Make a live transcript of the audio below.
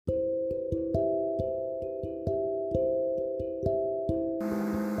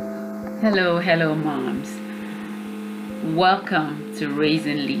Hello, moms. Welcome to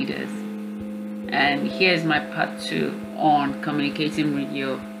Raising Leaders. And here's my part 2 on communicating with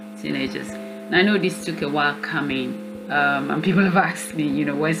your teenagers. And I know this took a while coming, and people have asked me,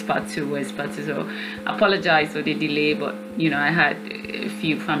 where's part 2? Where's part 2? So I apologize for the delay, but I had a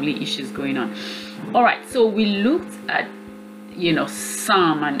few family issues going on. All right, so we looked at,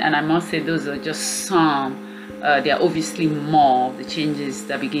 some, and I must say those are just some. There are obviously more of the changes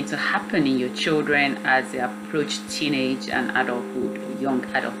that begin to happen in your children as they approach teenage and adulthood or young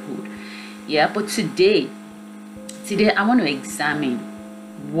adulthood. Yeah, but today I want to examine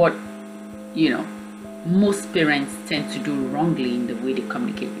what most parents tend to do wrongly in the way they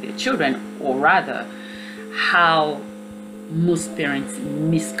communicate with their children, or rather how most parents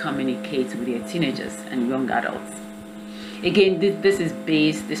miscommunicate with their teenagers and young adults. Again,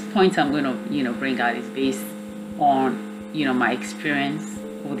 this point I'm going to bring out is based on my experience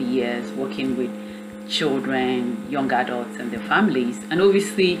over the years working with children, young adults and their families, and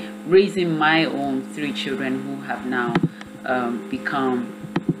obviously raising my own 3 children who have now become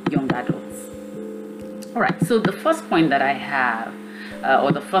young adults. All right, so the first point that I have,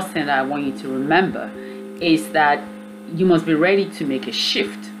 or the first thing that I want you to remember, is that you must be ready to make a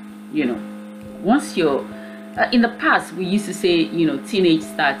shift. Once you're in the past, we used to say teenage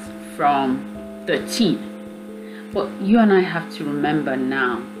starts from 13. But you and I have to remember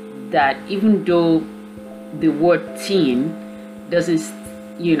now that even though the word teen doesn't,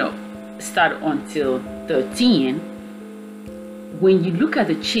 start until 13, when you look at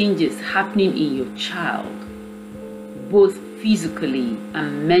the changes happening in your child, both physically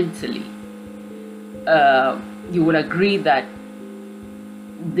and mentally, you will agree that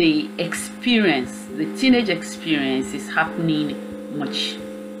the teenage experience is happening much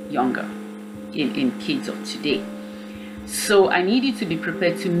younger in kids of today. So I need you to be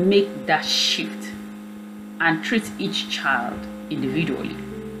prepared to make that shift and treat each child individually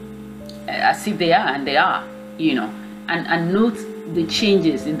as if they are, and they are, and note the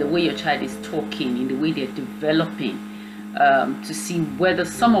changes in the way your child is talking, in the way they're developing, to see whether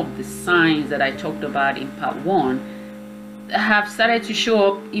some of the signs that I talked about in part 1 have started to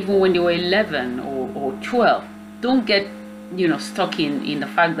show up even when they were 11 or 12. Don't get stuck in the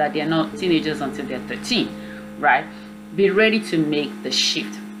fact that they're not teenagers until they're 13, right? Be ready to make the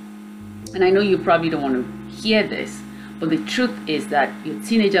shift. And I know you probably don't want to hear this, but the truth is that your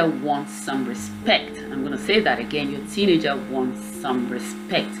teenager wants some respect. I'm going to say that again. Your teenager wants some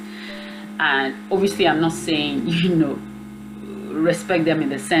respect. And obviously I'm not saying respect them in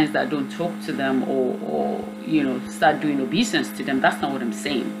the sense that don't talk to them or start doing obeisance to them. That's not what I'm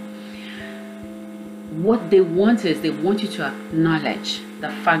saying. What they want is they want you to acknowledge the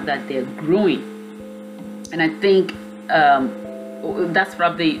fact that they're growing. And I think that's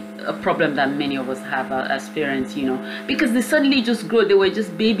probably a problem that many of us have as parents, because they suddenly just grow. They were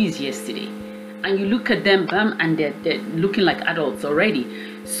just babies yesterday, and you look at them, and they're looking like adults already.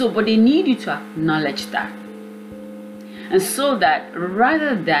 So, but they need you to acknowledge that, and so that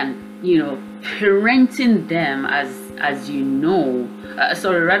rather than parenting them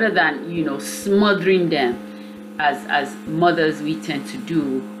rather than smothering them as mothers we tend to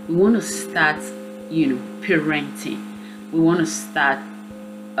do, we want to start parenting. We want to start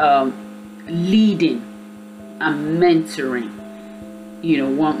leading and mentoring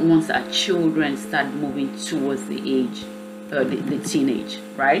once our children start moving towards the age the teenage,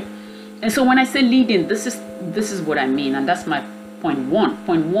 right? And so when I say leading, this is what I mean, and that's my point 1.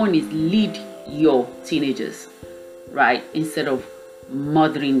 Point 1 is lead your teenagers, right, instead of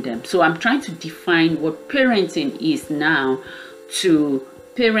mothering them. So I'm trying to define what parenting is now to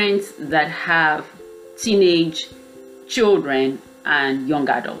parents that have teenage children and young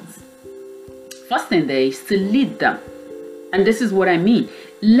adults. First thing there is to lead them, and this is what I mean.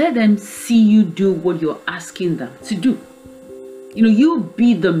 Let them see you do what you're asking them to do. You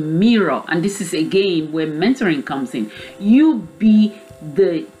be the mirror, and this is again where mentoring comes in. You be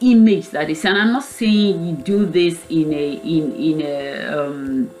the image that is, and I'm not saying you do this in a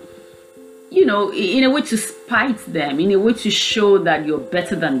way to spite them, in a way to show that you're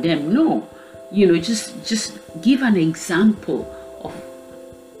better than them. No, just give an example of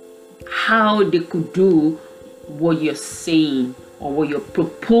how they could do what you're saying or what you're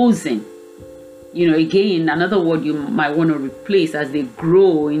proposing. Again, another word you might want to replace as they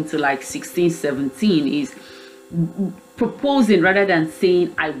grow into like 16, 17 is proposing rather than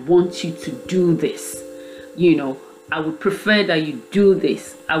saying, I want you to do this. I would prefer that you do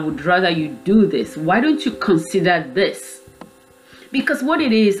this. I would rather you do this. Why don't you consider this? Because what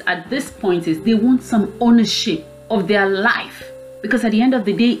it is at this point is they want some ownership of their life. Because at the end of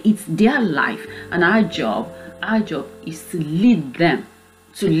the day, it's their life, and our job is to lead them,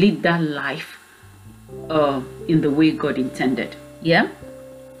 to lead that life in the way God intended. Yeah.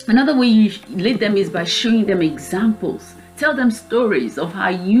 Another way you lead them is by showing them examples. Tell them stories of how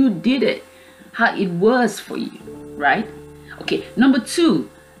you did it, how it was for you, right? Okay, number 2,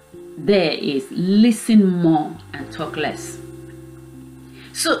 there is listen more and talk less.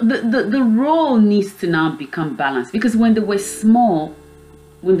 So the role needs to now become balanced, because when they were small,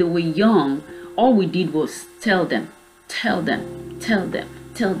 when they were young, all we did was tell them. So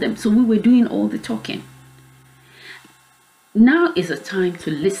we were doing all the talking. Now is a time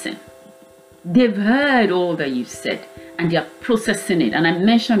to listen. They've heard all that you've said and they are processing it. And I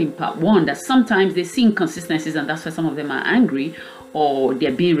mentioned in part 1 that sometimes they see inconsistencies, and that's why some of them are angry or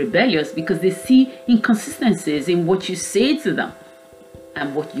they're being rebellious, because they see inconsistencies in what you say to them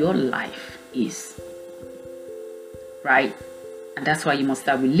and what your life is, right? And that's why you must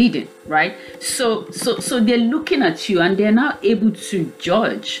start with leading, right? So they're looking at you and they're now able to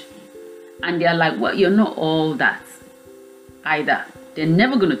judge, and they're like, well, you're not all that either. They're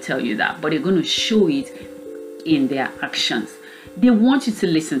never going to tell you that, but they're going to show it in their actions. They want you to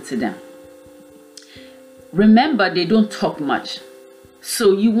listen to them. Remember, they don't talk much,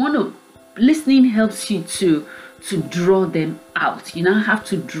 so you want to, listening helps you to draw them out. You now have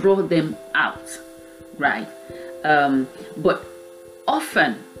to draw them out, right? But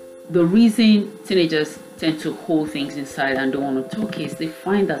often the reason teenagers tend to hold things inside and don't want to talk is they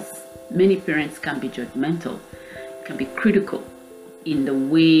find that many parents can be judgmental, can be critical in the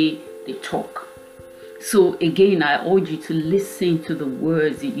way they talk. So again, I urge you to listen to the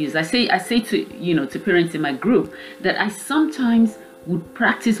words you use. I say to parents in my group that I sometimes would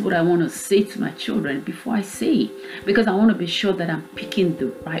practice what I want to say to my children before I say it, because I want to be sure that I'm picking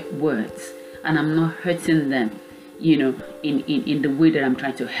the right words and I'm not hurting them, in the way that I'm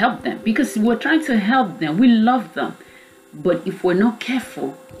trying to help them. Because we're trying to help them, we love them, but if we're not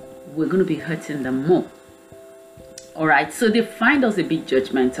careful, we're going to be hurting them more. All right, so they find us a bit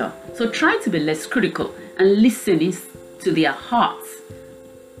judgmental. So try to be less critical and listen to their hearts,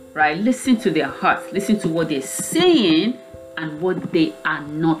 right? Listen to their hearts. Listen to what they're saying and what they are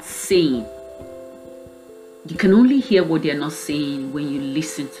not saying. You can only hear what they're not saying when you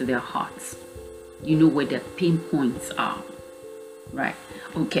listen to their hearts. You know where their pain points are, right?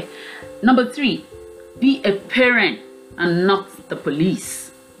 Okay. Number 3, be a parent and not the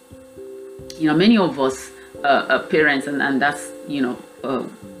police. Many of us parents, and that's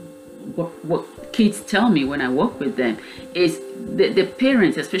what kids tell me when I work with them, is the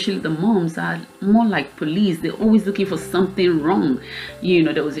parents, especially the moms, are more like police. They're always looking for something wrong.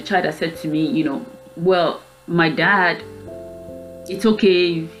 There was a child that said to me, well, my dad, it's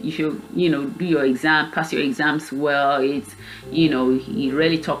okay if you do your exam, pass your exams well. It's he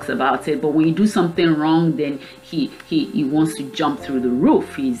really talks about it, but when you do something wrong, then he wants to jump through the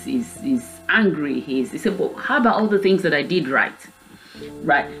roof. He's angry. He said, but how about all the things that I did right?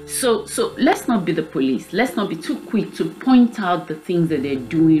 So let's not be the police. Let's not be too quick to point out the things that they're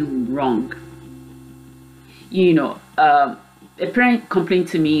doing wrong. A parent complained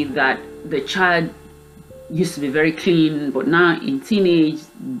to me that the child used to be very clean, but now in teenage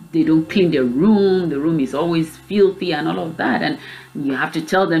they don't clean their room. The room is always filthy and all of that, and you have to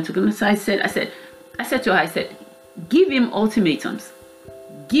tell them to come. So I said to her, give him ultimatums.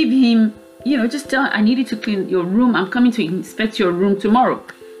 Give him, just tell him, I need you to clean your room. I'm coming to inspect your room tomorrow,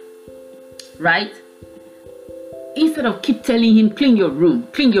 right? Instead of keep telling him, clean your room.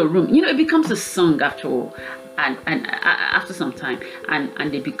 It becomes a song after all, and after some time,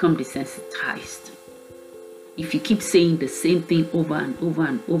 and they become desensitized. If you keep saying the same thing over and over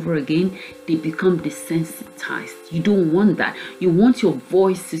and over again, they become desensitized. You don't want that. You want your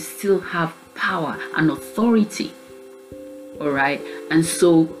voice to still have power and authority. All right? And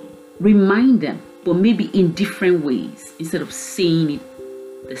so remind them, but maybe in different ways, instead of saying it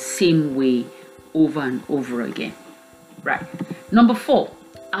the same way over and over again. Right? Number 4,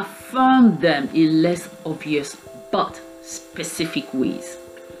 affirm them in less obvious but specific ways.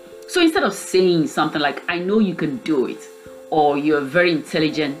 So instead of saying something like, I know you can do it, or you're a very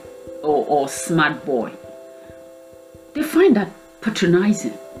intelligent or smart boy, they find that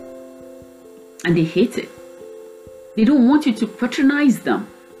patronizing and they hate it. They don't want you to patronize them.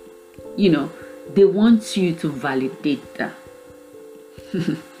 They want you to validate them.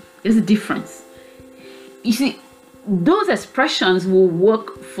 There's a difference. You see, those expressions will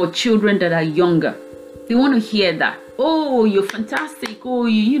work for children that are younger. They want to hear that. Oh, you're fantastic. Oh,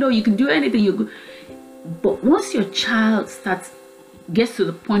 you can do anything. You're good. But once your child gets to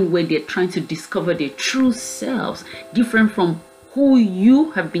the point where they're trying to discover their true selves, different from who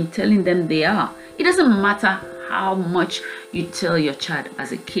you have been telling them they are. It doesn't matter how much you tell your child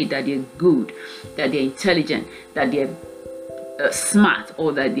as a kid that they're good, that they're intelligent, that they're smart,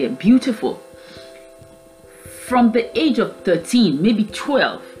 or that they're beautiful. From the age of 13, maybe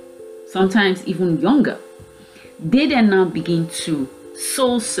 12, sometimes even younger, they then now begin to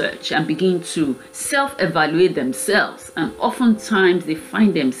soul search and begin to self-evaluate themselves, and oftentimes they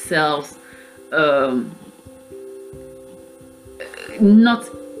find themselves not,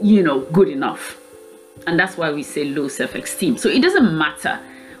 good enough, and that's why we say low self-esteem. So it doesn't matter.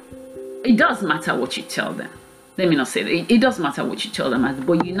 It does matter what you tell them. Let me not say that. It does matter what you tell them,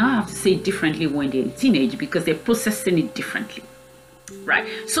 but you now have to say it differently when they're in teenage, because they're processing it differently, right?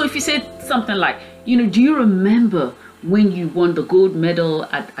 So if you say something like, do you remember when you won the gold medal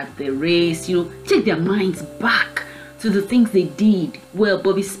at the race? Take their minds back to the things they did well,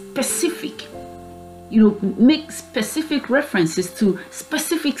 but be specific. Make specific references to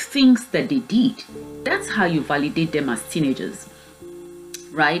specific things that they did. That's how you validate them as teenagers,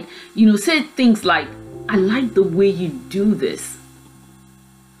 right? Say things like, I like the way you do this.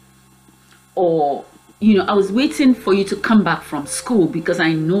 Or, I was waiting for you to come back from school because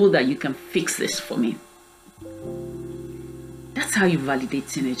I know that you can fix this for me. That's how you validate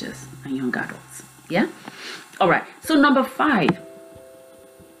teenagers and young adults. Yeah? All right. So number 5.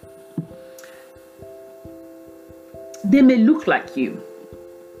 They may look like you,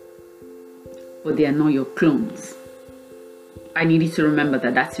 but they are not your clones. I need you to remember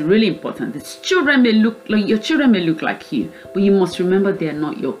that. That's really important. Your children may look like you, but you must remember they are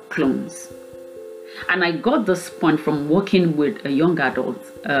not your clones. And I got this point from working with a young adult,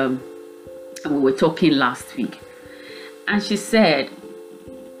 and we were talking last week. And she said,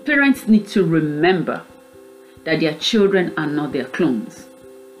 parents need to remember that their children are not their clones.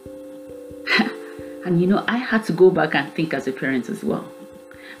 And I had to go back and think as a parent as well.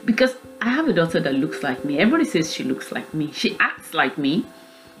 Because I have a daughter that looks like me. Everybody says she looks like me. She acts like me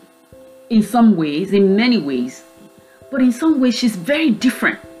in some ways, in many ways. But in some ways, she's very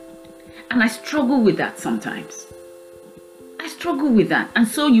different. And I struggle with that sometimes. I struggle with that. And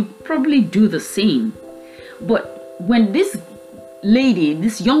so you probably do the same. But when this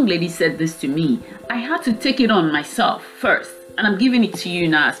young lady said this to me, I had to take it on myself first. And I'm giving it to you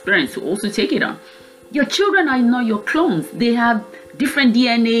now as parents to also take it on. Your children are not your clones. They have different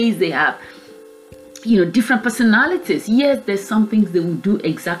DNAs. They have, different personalities. Yes, there's some things they will do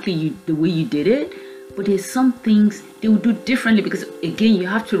exactly the way you did it. But there's some things they will do differently, because, again, you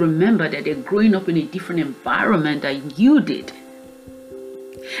have to remember that they're growing up in a different environment than you did.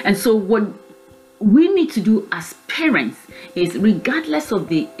 And so what we need to do as parents is, regardless of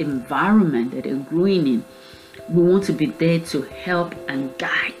the environment that they're growing in, we want to be there to help and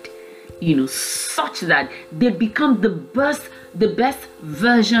guide, such that they become the best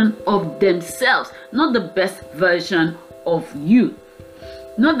version of themselves, not the best version of you,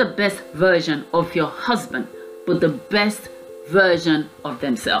 not the best version of your husband, but the best version of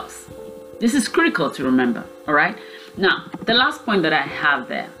themselves. This is critical to remember. All right. Now, the last point that I have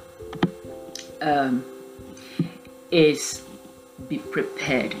there is be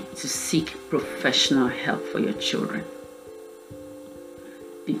prepared to seek professional help for your children.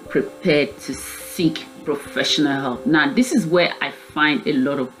 Be prepared to seek professional help. Now, this is where I find a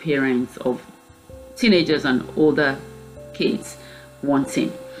lot of parents of teenagers and older kids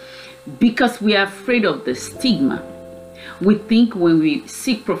wanting, because we are afraid of the stigma. We think when we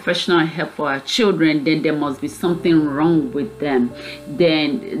seek professional help for our children, then there must be something wrong with them.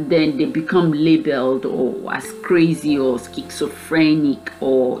 Then they become labeled or as crazy or schizophrenic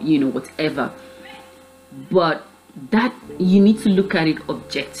or whatever. But that, you need to look at it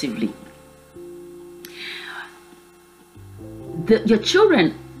objectively. Your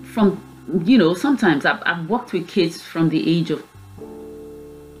children, from sometimes I've worked with kids from the age of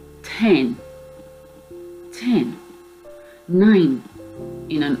 10, 9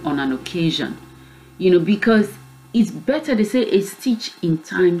 on an occasion, because it's better, they say a stitch in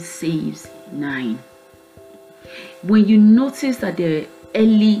time saves 9. When you notice that there are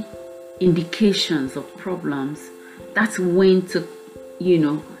early indications of problems, that's when to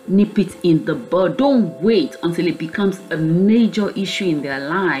nip it in the bud. Don't wait until it becomes a major issue in their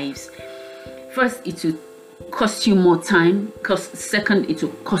lives. First, it will cost you more time. Second, it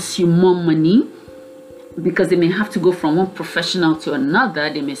will cost you more money, because they may have to go from one professional to another.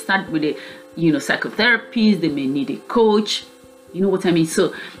 They may start with a psychotherapist. They may need a coach. You know what I mean?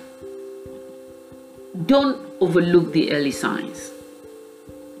 So don't overlook the early signs,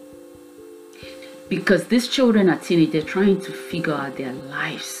 because these children are teenagers, they're trying to figure out their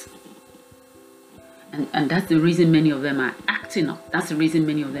lives. And that's the reason many of them are acting up. That's the reason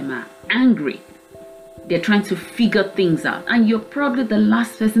many of them are angry. They're trying to figure things out. And you're probably the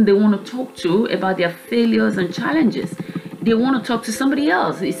last person they want to talk to about their failures and challenges. They want to talk to somebody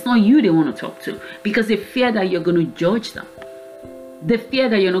else. It's not you they want to talk to, because they fear that you're going to judge them. They fear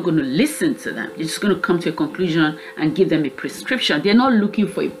that you're not going to listen to them. You're just going to come to a conclusion and give them a prescription. They're not looking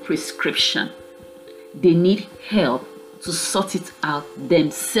for a prescription. They need help to sort it out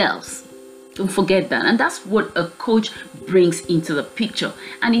themselves. Don't forget that. And that's what a coach brings into the picture.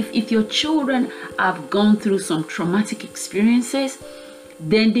 And if your children have gone through some traumatic experiences,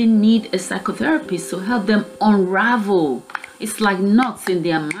 then they need a psychotherapist to help them unravel. It's like knots in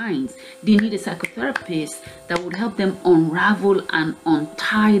their minds. They need a psychotherapist that would help them unravel and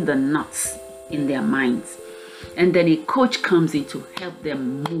untie the knots in their minds. And then a coach comes in to help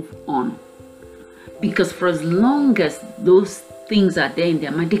them move on. Because for as long as those things are there in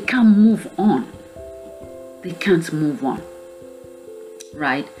their mind, they can't move on. They can't move on.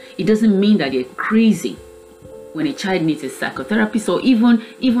 Right? It doesn't mean that they're crazy. When a child needs a psychotherapist or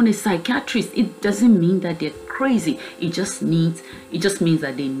even a psychiatrist, it doesn't mean that they're crazy. It just means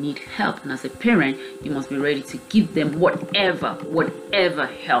that they need help. And as a parent, you must be ready to give them whatever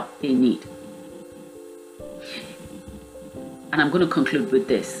help they need. And I'm going to conclude with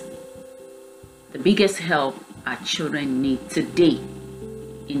this. The biggest help our children need today,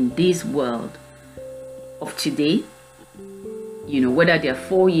 in this world of today, whether they're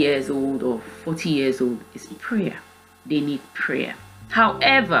 4 years old or 40 years old, is prayer. They need prayer.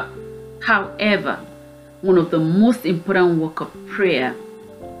 However, one of the most important work of prayer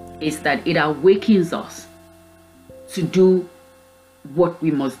is that it awakens us to do what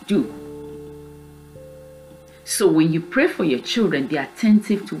we must do. So when you pray for your children, be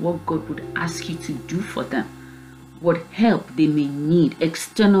attentive to what God would ask you to do for them, what help they may need,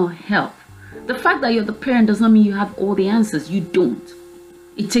 external help. The fact that you're the parent does not mean you have all the answers. You don't.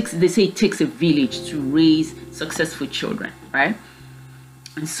 They say it takes a village to raise successful children, right?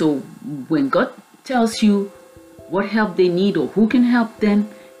 And so when God tells you what help they need or who can help them,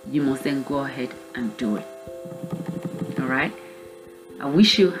 you must then go ahead and do it. All right? I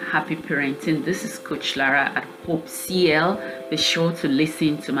wish you happy parenting. This is Coach Lara at Hope CL. Be sure to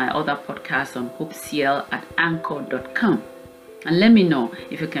listen to my other podcast on Hope CL at anchor.com. And let me know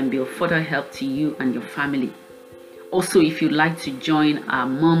if it can be of further help to you and your family. Also, if you'd like to join our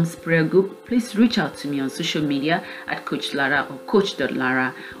Mom's Prayer Group, please reach out to me on social media at Coach Lara or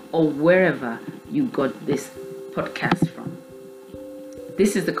Coach.Lara or wherever you got this podcast from.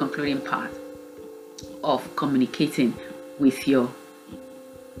 This is the concluding part of communicating with your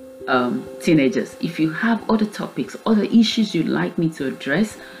teenagers. If you have other topics, other issues you'd like me to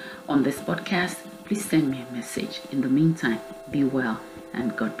address on this podcast, please send me a message. In the meantime, be well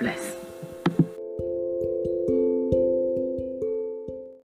and God bless.